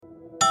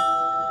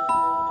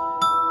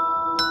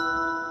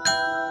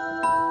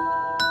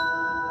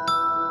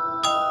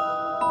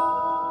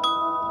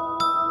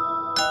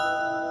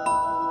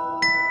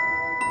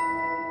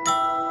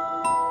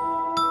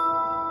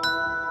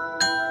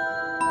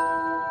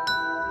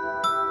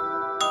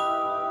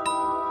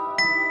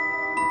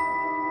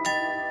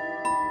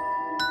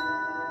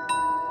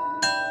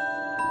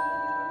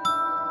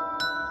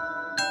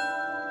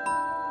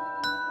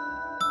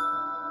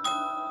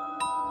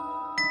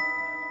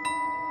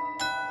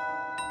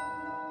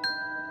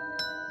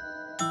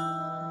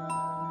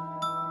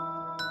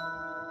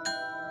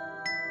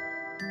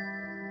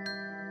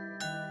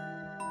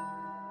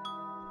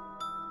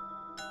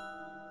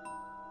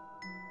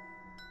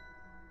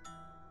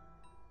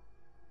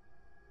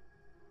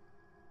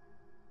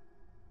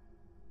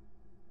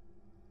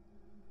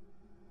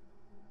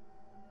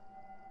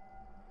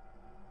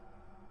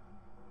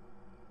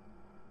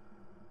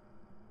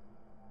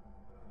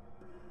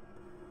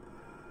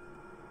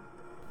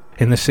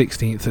In the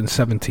 16th and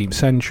 17th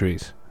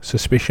centuries,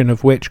 suspicion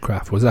of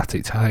witchcraft was at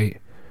its height.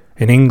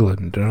 In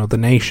England and other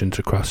nations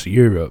across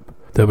Europe,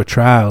 there were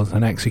trials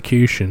and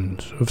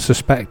executions of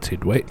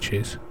suspected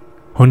witches.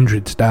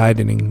 Hundreds died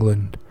in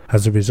England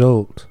as a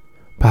result.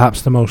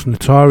 Perhaps the most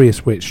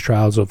notorious witch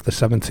trials of the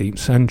 17th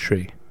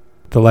century,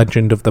 the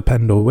legend of the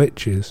Pendle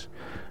witches,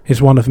 is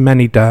one of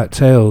many dark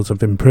tales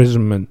of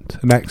imprisonment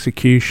and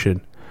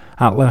execution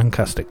at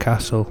Lancaster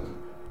Castle.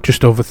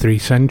 Just over 3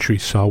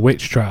 centuries saw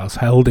witch trials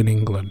held in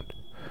England,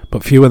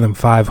 but fewer than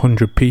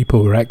 500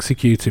 people were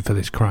executed for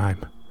this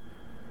crime.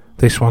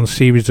 This one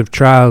series of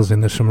trials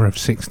in the summer of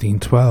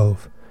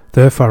 1612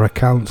 therefore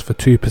accounts for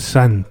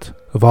 2%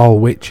 of all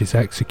witches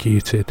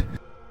executed.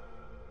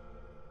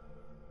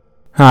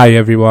 Hi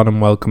everyone and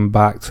welcome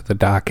back to the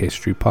Dark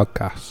History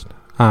Podcast.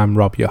 I'm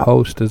Rob, your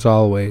host as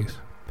always.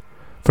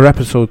 For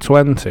episode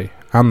 20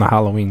 and the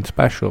Halloween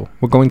special,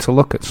 we're going to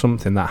look at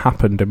something that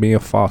happened a mere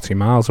 40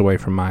 miles away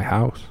from my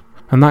house,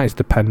 and that is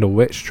the Pendle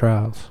witch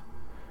trials.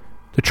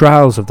 The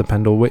trials of the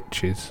Pendle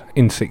witches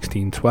in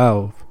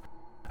 1612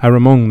 are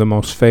among the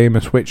most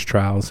famous witch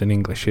trials in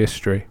English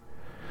history,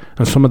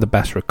 and some of the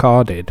best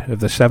recorded of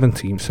the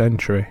 17th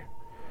century.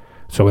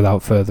 So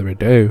without further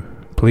ado,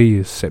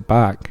 please sit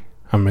back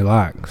and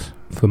relax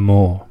for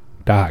more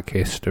dark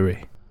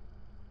history.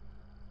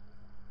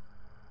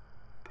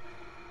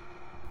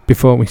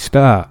 Before we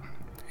start,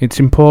 it's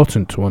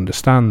important to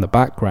understand the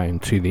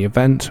background to the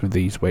events of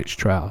these witch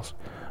trials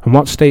and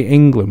what state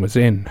England was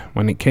in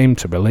when it came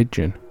to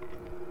religion.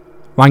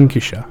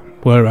 Lancashire,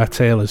 where our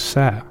tale is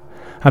set,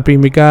 had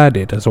been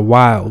regarded as a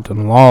wild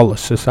and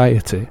lawless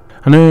society,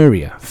 an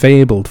area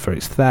fabled for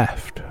its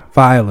theft,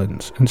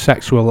 violence and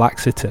sexual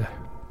laxity,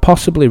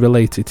 possibly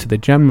related to the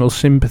general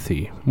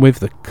sympathy with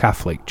the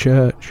Catholic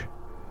Church.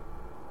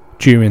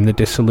 During the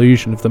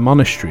dissolution of the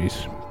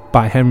monasteries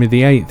by Henry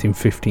VIII in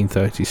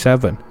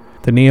 1537,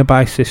 the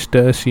nearby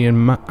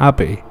Cistercian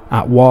Abbey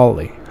at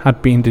Whalley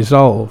had been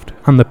dissolved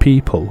and the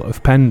people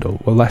of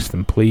Pendle were less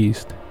than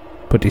pleased.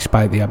 But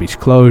despite the abbey's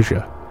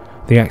closure,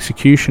 the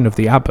execution of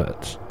the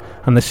abbots,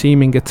 and the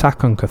seeming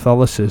attack on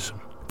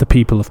Catholicism, the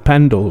people of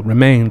Pendle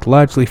remained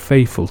largely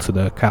faithful to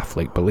their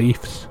Catholic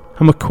beliefs,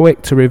 and were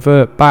quick to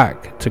revert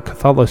back to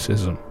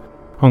Catholicism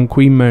on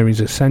Queen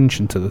Mary's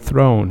ascension to the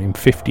throne in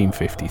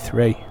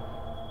 1553.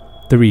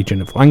 The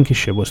region of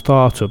Lancashire was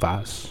thought of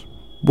as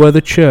where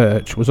the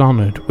Church was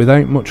honoured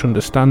without much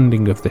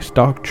understanding of this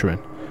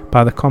doctrine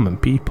by the common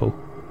people.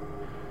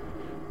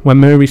 When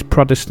Mary's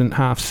Protestant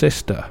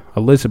half-sister,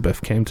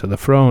 Elizabeth, came to the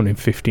throne in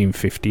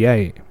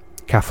 1558,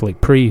 Catholic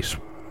priests,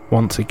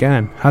 once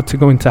again, had to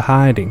go into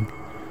hiding,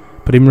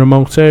 but in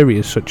remote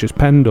areas such as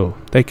Pendle,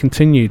 they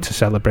continued to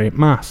celebrate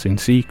Mass in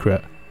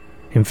secret.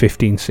 In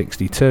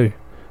 1562,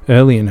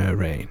 early in her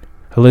reign,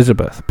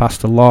 Elizabeth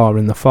passed a law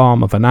in the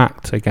form of an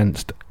act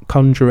against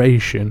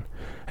conjuration,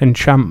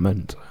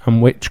 enchantment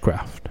and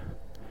witchcraft.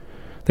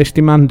 This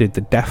demanded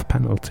the death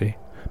penalty,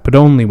 but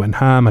only when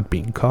harm had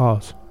been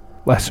caused.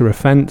 Lesser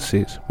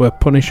offences were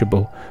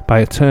punishable by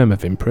a term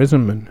of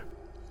imprisonment.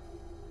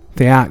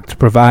 The Act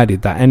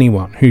provided that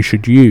anyone who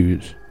should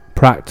use,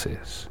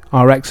 practice,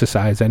 or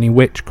exercise any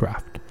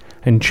witchcraft,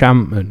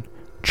 enchantment,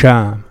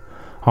 charm,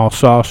 or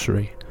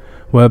sorcery,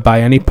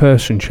 whereby any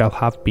person shall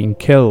have been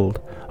killed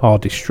or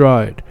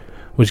destroyed,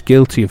 was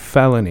guilty of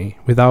felony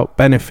without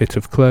benefit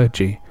of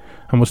clergy,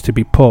 and was to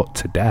be put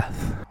to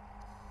death.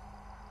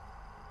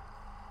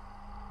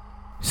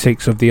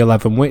 6 of the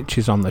 11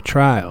 witches on the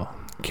trial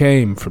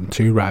came from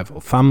 2 rival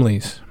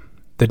families,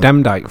 the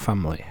Demdike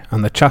family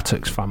and the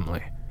Chattox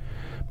family,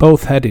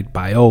 both headed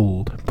by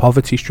old,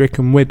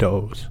 poverty-stricken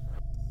widows.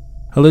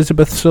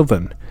 Elizabeth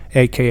Southern,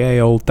 aka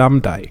Old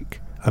Demdike,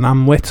 and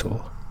Anne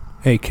Whittle,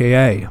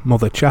 aka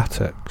Mother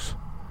Chattox.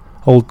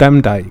 Old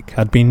Demdike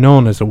had been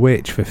known as a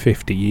witch for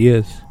 50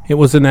 years. It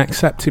was an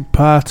accepted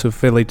part of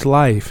village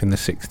life in the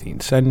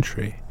 16th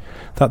century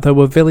that there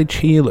were village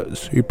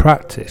healers who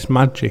practiced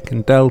magic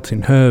and dealt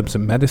in herbs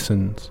and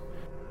medicines.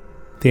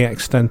 The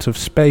extent of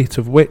spate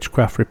of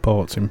witchcraft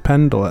reports in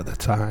Pendle at the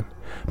time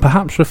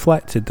perhaps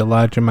reflected the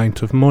large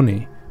amount of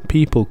money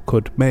people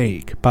could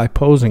make by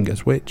posing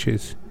as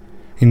witches.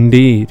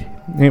 Indeed,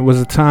 it was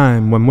a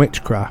time when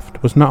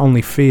witchcraft was not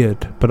only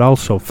feared but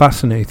also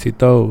fascinated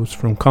those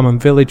from common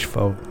village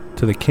folk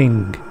to the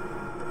king.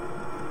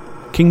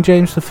 King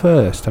James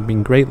I had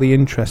been greatly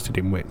interested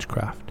in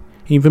witchcraft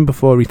even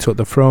before he took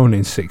the throne in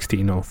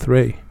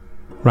 1603,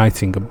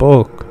 writing a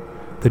book,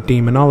 The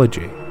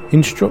Demonology,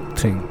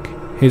 instructing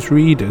his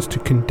readers to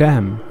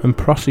condemn and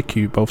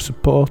prosecute both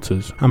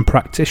supporters and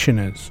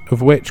practitioners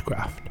of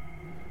witchcraft.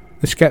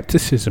 The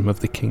scepticism of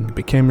the king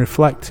became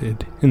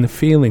reflected in the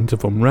feelings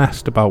of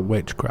unrest about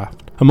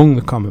witchcraft among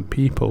the common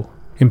people.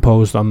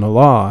 Imposed on the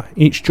law,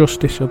 each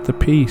justice of the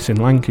peace in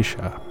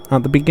Lancashire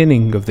at the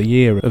beginning of the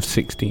year of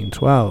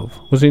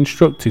 1612 was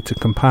instructed to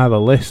compile a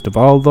list of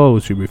all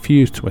those who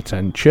refused to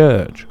attend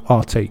church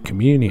or take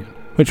communion,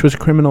 which was a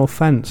criminal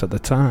offence at the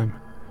time.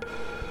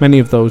 Many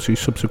of those who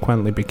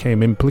subsequently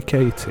became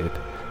implicated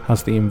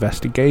as the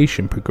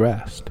investigation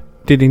progressed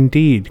did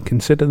indeed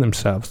consider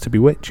themselves to be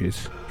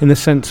witches, in the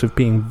sense of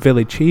being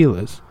village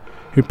healers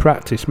who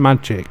practiced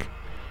magic,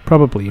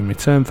 probably in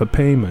return for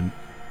payment,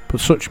 but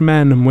such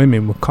men and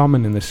women were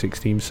common in the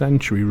 16th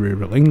century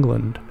rural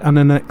England and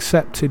an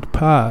accepted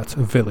part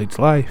of village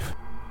life.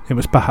 It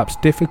was perhaps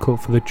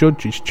difficult for the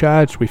judges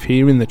charged with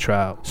hearing the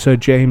trial, Sir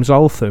James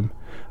Altham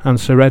and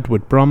Sir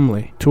Edward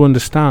Bromley, to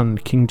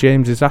understand King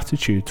James's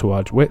attitude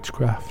towards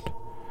witchcraft.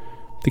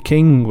 The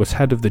king was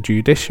head of the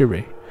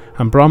judiciary,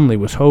 and Bromley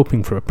was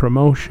hoping for a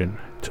promotion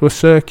to a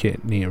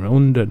circuit near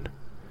London.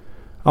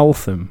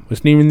 Altham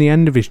was nearing the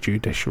end of his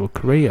judicial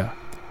career,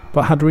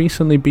 but had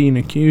recently been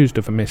accused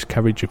of a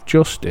miscarriage of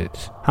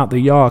justice at the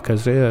York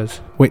Assizes,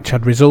 which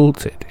had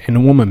resulted in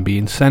a woman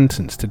being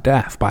sentenced to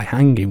death by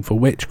hanging for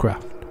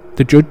witchcraft.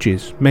 The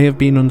judges may have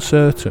been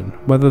uncertain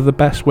whether the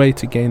best way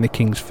to gain the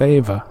king's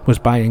favour was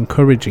by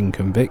encouraging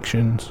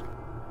convictions.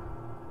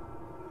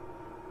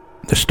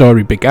 The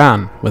story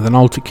began with an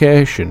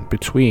altercation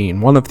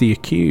between one of the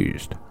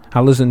accused,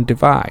 Alison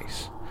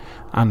Device,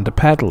 and a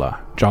pedlar,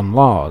 John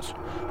Laws,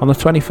 on the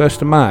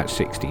 21st of March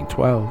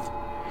 1612.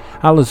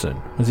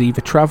 Alison was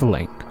either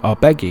travelling or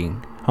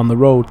begging on the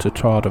road to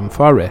Tordham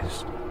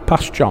Forest,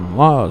 past John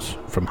Laws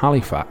from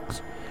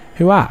Halifax,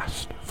 who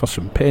asked for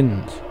some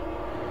pins.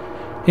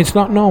 It's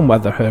not known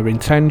whether her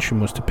intention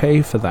was to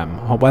pay for them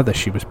or whether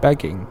she was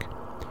begging.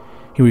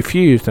 He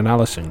refused and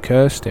Alison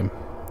cursed him.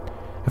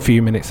 A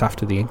few minutes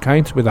after the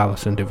encounter with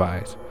Alison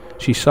Device,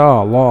 she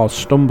saw Laws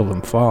stumble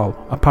and fall,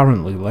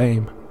 apparently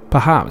lame,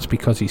 perhaps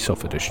because he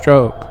suffered a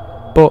stroke,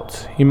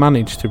 but he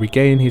managed to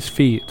regain his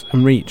feet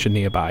and reach a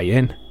nearby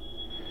inn.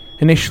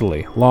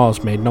 Initially,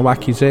 Laws made no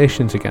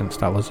accusations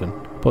against Alison,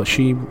 but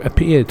she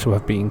appeared to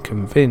have been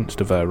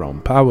convinced of her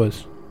own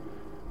powers.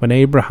 When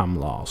Abraham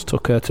Laws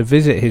took her to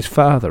visit his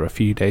father a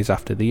few days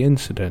after the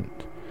incident,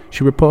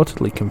 she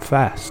reportedly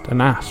confessed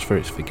and asked for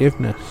his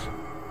forgiveness.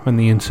 When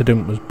the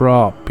incident was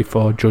brought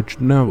before Judge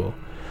Nowell,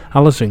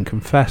 Alison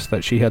confessed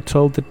that she had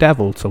told the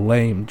devil to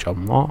lame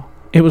John Law.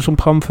 It was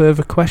upon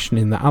further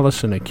questioning that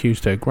Alison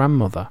accused her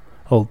grandmother,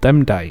 Old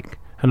Demdike,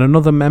 and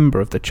another member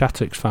of the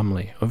Chattox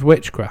family of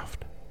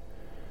witchcraft.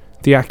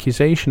 The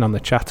accusation on the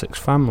Chattox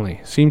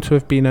family seemed to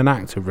have been an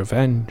act of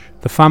revenge.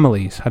 The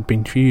families had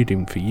been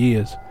feuding for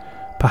years,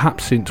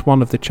 perhaps since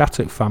one of the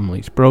Chattox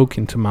families broke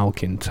into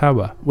Malkin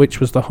Tower, which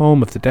was the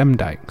home of the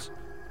Demdikes,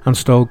 and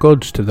stole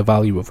goods to the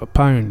value of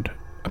 £1,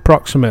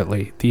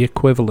 approximately the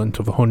equivalent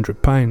of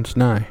 £100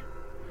 now.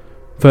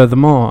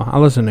 Furthermore,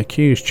 Alison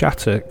accused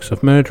Chattox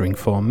of murdering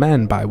 4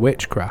 men by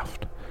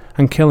witchcraft,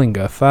 and killing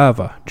her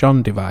father,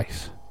 John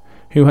Device,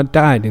 who had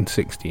died in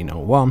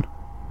 1601.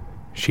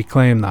 She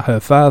claimed that her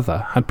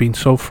father had been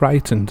so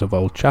frightened of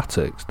old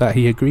Chattox that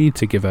he agreed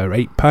to give her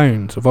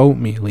 £8 of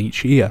oatmeal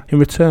each year in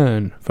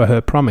return for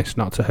her promise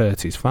not to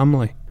hurt his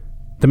family.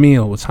 The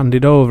meal was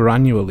handed over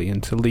annually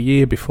until the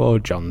year before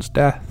John's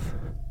death.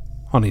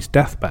 On his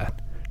deathbed,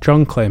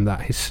 John claimed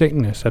that his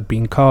sickness had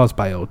been caused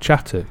by old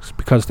Chattox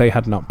because they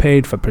had not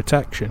paid for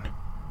protection.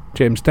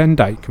 James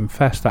Demdike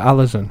confessed that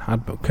Alison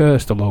had but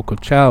cursed a local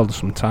child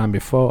some time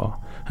before,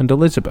 and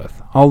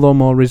Elizabeth, although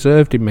more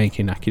reserved in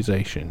making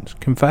accusations,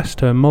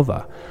 confessed her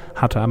mother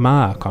had a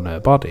mark on her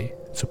body,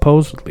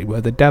 supposedly where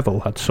the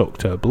devil had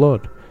sucked her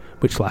blood,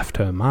 which left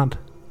her mad.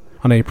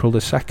 On April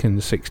 2nd,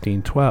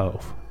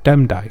 1612,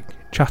 Demdike,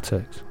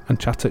 Chattox, and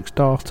Chattox's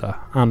daughter,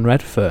 Anne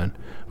Redfern,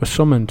 were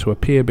summoned to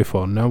appear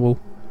before Nowell.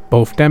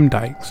 Both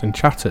Demdikes and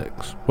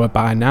Chattox were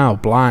by now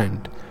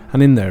blind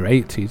and in their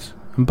 80s,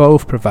 and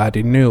both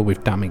provided Newell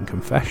with damning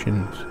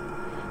confessions.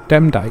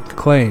 Demdike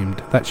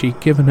claimed that she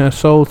had given her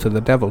soul to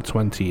the devil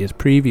 20 years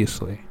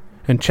previously,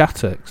 and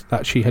Chattox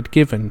that she had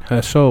given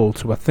her soul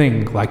to a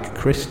thing like a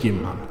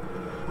Christian man,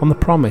 on the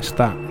promise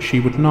that she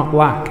would not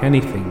lack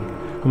anything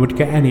and would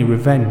get any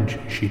revenge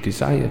she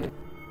desired.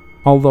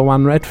 Although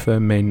Anne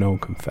Redfern made no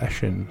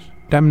confessions,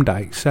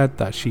 Demdike said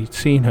that she'd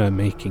seen her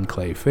making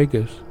clay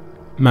figures.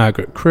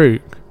 Margaret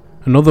Crook,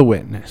 another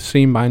witness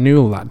seen by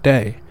Newell that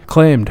day,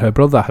 claimed her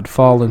brother had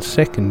fallen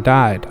sick and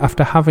died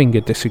after having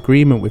a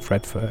disagreement with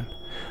Redfern,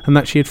 and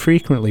that she had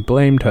frequently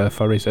blamed her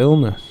for his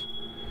illness.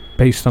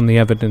 Based on the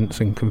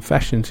evidence and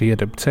confessions he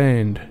had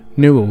obtained,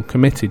 Newell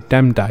committed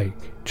Demdike,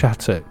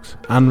 Chattox,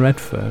 and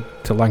Redfern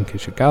to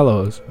Lancashire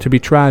gallows to be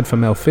tried for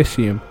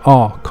maleficium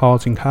or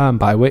causing harm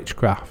by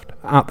witchcraft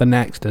at the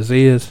next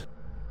Assizes.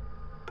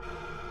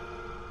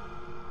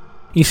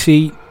 You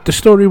see, the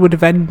story would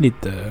have ended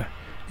there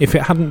if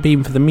it hadn't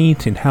been for the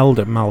meeting held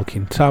at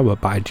Malkin Tower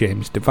by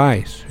James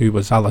Device, who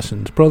was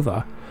Alison's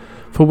brother,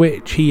 for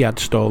which he had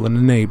stolen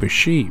a neighbour's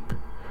sheep.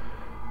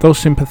 Those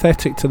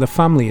sympathetic to the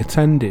family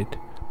attended,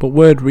 but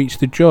word reached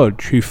the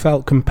judge, who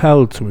felt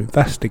compelled to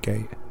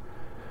investigate.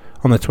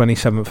 On the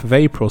 27th of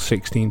April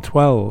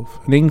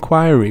 1612, an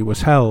inquiry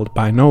was held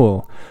by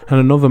Nowell and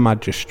another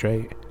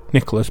magistrate,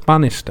 Nicholas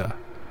Bannister,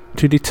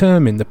 to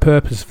determine the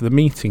purpose of the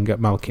meeting at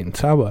Malkin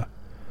Tower,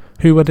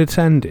 who had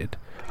attended,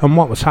 and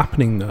what was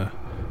happening there.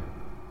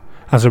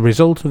 As a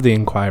result of the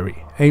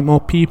inquiry, 8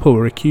 more people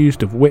were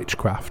accused of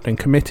witchcraft and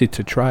committed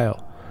to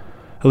trial.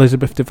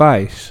 Elizabeth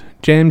Device,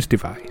 James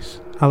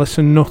Device,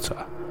 Alison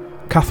Nutter,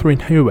 Catherine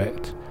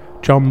Hewitt,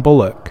 John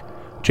Bullock,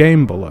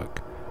 Jane Bullock,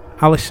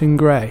 Alison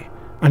Gray,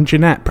 and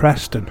Jeanette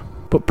Preston.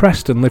 But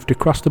Preston lived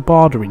across the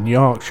border in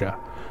Yorkshire,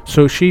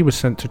 so she was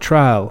sent to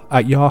trial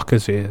at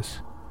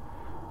Yorkers.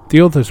 The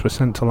others were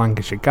sent to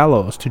Lancashire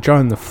gallows to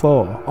join the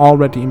four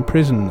already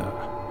imprisoned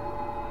there.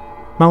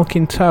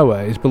 Malkin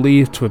Tower is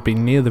believed to have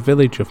been near the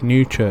village of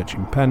Newchurch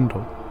in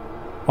Pendle,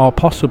 or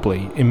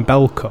possibly in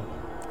Belcoe,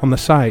 on the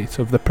site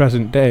of the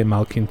present-day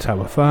Malkin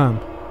Tower farm,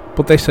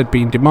 but this had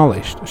been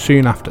demolished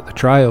soon after the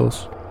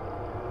trials.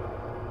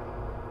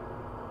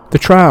 The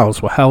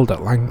trials were held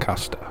at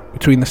Lancaster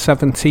between the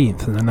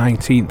 17th and the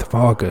 19th of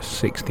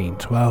August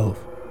 1612.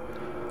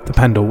 The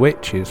Pendle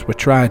witches were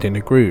tried in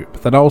a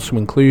group that also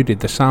included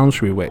the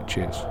Salisbury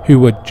witches, who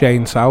were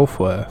Jane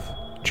Southworth,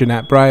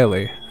 Jeanette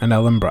Brierley and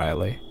Ellen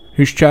Brierley,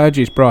 whose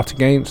charges brought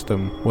against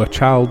them were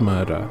child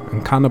murder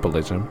and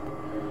cannibalism.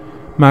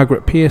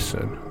 Margaret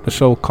Pearson, the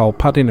so-called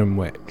Paddingham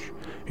witch,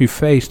 who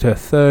faced her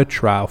third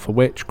trial for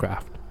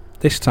witchcraft,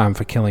 this time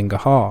for killing a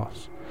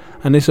horse,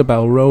 and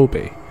Isabel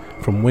Roby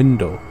from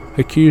Windle,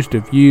 accused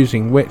of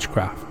using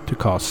witchcraft to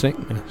cause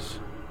sickness.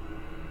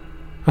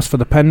 As for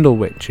the Pendle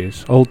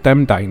witches, old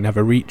Demdike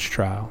never reached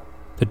trial.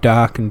 The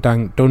dark and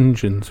dank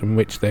dungeons in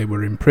which they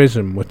were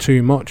imprisoned were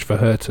too much for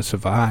her to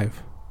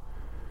survive.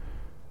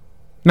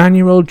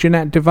 9-year-old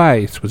Jeanette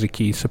Device was a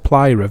key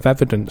supplier of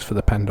evidence for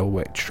the Pendle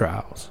witch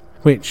trials,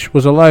 which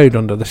was allowed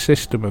under the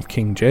system of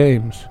King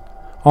James.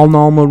 All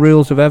normal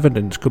rules of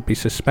evidence could be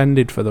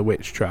suspended for the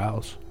witch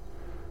trials.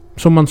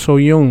 Someone so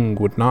young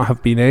would not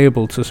have been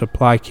able to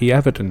supply key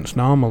evidence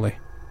normally.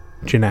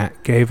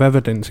 Jeanette gave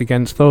evidence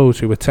against those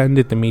who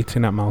attended the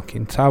meeting at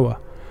Malkin Tower,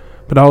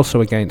 but also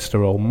against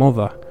her own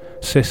mother,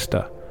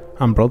 sister,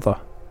 and brother.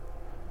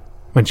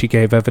 When she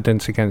gave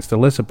evidence against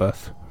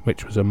Elizabeth,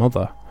 which was her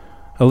mother,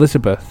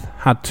 Elizabeth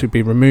had to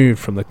be removed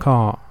from the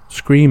court,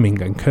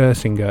 screaming and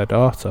cursing her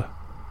daughter.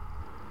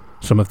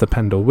 Some of the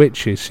Pendle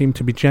witches seemed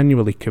to be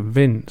genuinely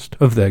convinced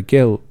of their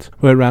guilt,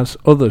 whereas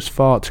others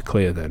fought to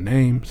clear their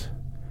names.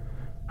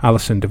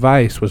 Alison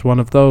Device was one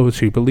of those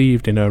who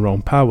believed in her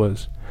own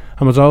powers,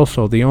 and was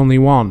also the only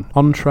one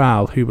on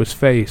trial who was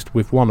faced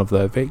with one of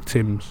their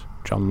victims,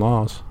 John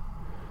Laws.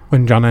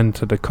 When John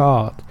entered the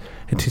court,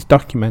 it is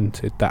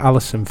documented that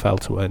Alison fell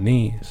to her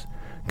knees,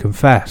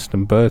 confessed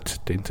and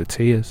burst into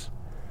tears.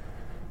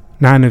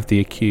 9 of the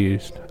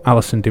accused,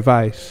 Alison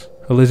Device,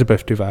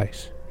 Elizabeth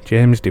Device,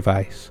 James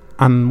Device,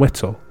 Anne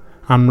Whittle,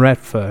 Anne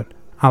Redfern,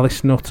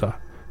 Alice Nutter,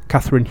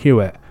 Catherine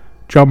Hewitt,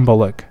 John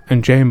Bullock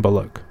and Jane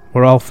Bullock,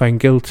 were all found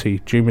guilty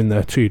during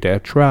their 2-day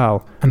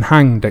trial and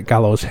hanged at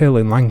Gallows Hill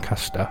in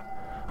Lancaster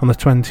on the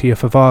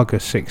 20th of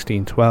August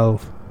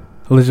 1612.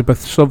 Elizabeth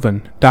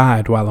Southern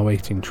died while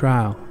awaiting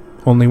trial.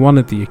 Only one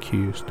of the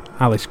accused,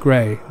 Alice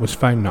Gray, was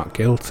found not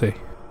guilty.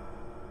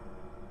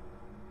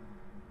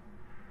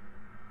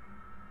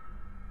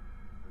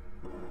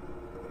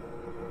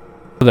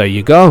 There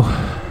you go,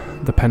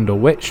 the Pendle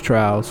witch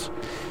trials.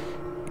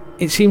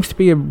 It seems to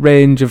be a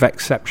range of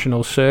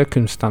exceptional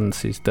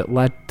circumstances that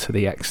led to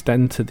the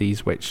extent of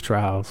these witch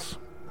trials.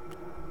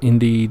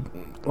 Indeed,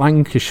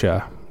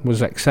 Lancashire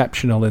was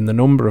exceptional in the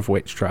number of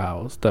witch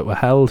trials that were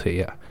held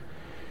here,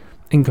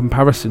 in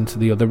comparison to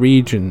the other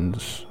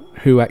regions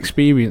who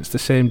experienced the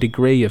same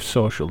degree of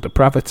social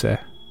depravity.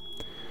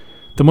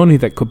 The money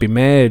that could be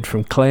made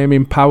from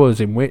claiming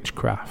powers in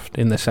witchcraft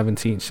in the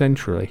 17th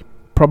century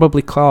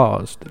probably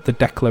caused the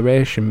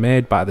declaration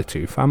made by the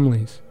two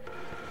families.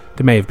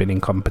 They may have been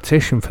in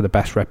competition for the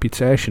best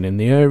reputation in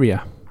the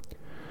area.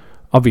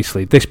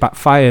 Obviously, this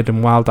backfired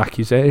and wild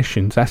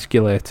accusations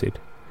escalated,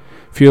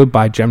 fueled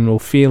by general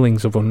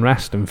feelings of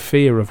unrest and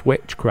fear of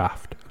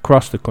witchcraft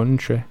across the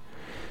country,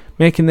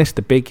 making this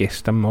the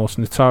biggest and most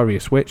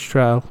notorious witch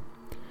trial.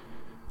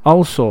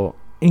 Also,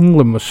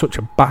 England was such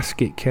a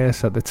basket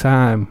case at the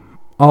time,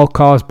 all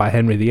caused by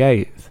Henry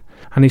VIII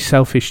and his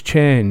selfish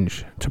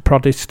change to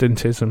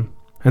Protestantism,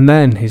 and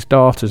then his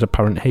daughter's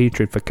apparent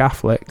hatred for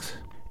Catholics.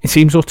 It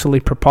seems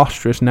utterly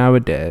preposterous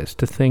nowadays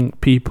to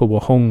think people were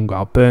hung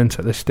or burnt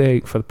at the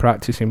stake for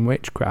practicing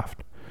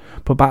witchcraft,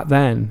 but back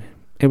then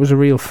it was a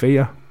real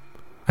fear.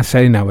 I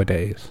say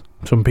nowadays,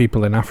 some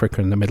people in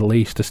Africa and the Middle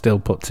East are still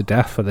put to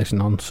death for this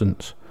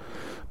nonsense,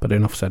 but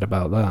enough said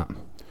about that.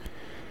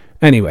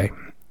 Anyway,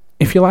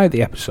 if you like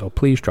the episode,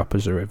 please drop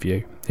us a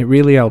review. It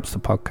really helps the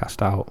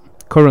podcast out.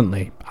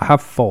 Currently, I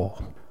have 4,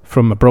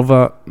 from my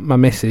brother, my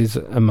missus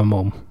and my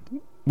mum,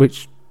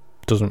 which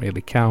doesn't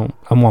really count,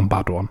 and 1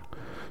 bad one.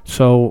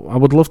 So I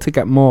would love to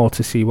get more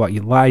to see what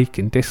you like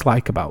and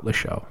dislike about the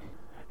show.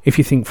 If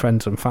you think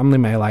friends and family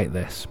may like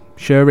this,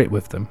 share it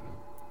with them.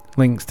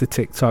 Links to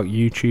TikTok,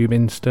 YouTube,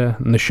 Insta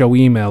and the show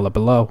email are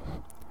below.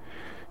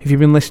 If you've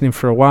been listening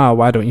for a while,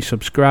 why don't you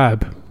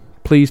subscribe?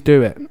 Please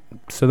do it,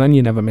 so then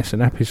you never miss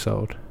an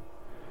episode.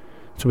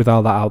 So with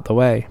all that out the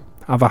way,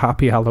 have a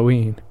happy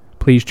Halloween.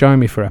 Please join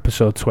me for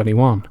episode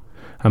 21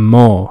 and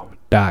more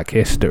dark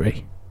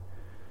history.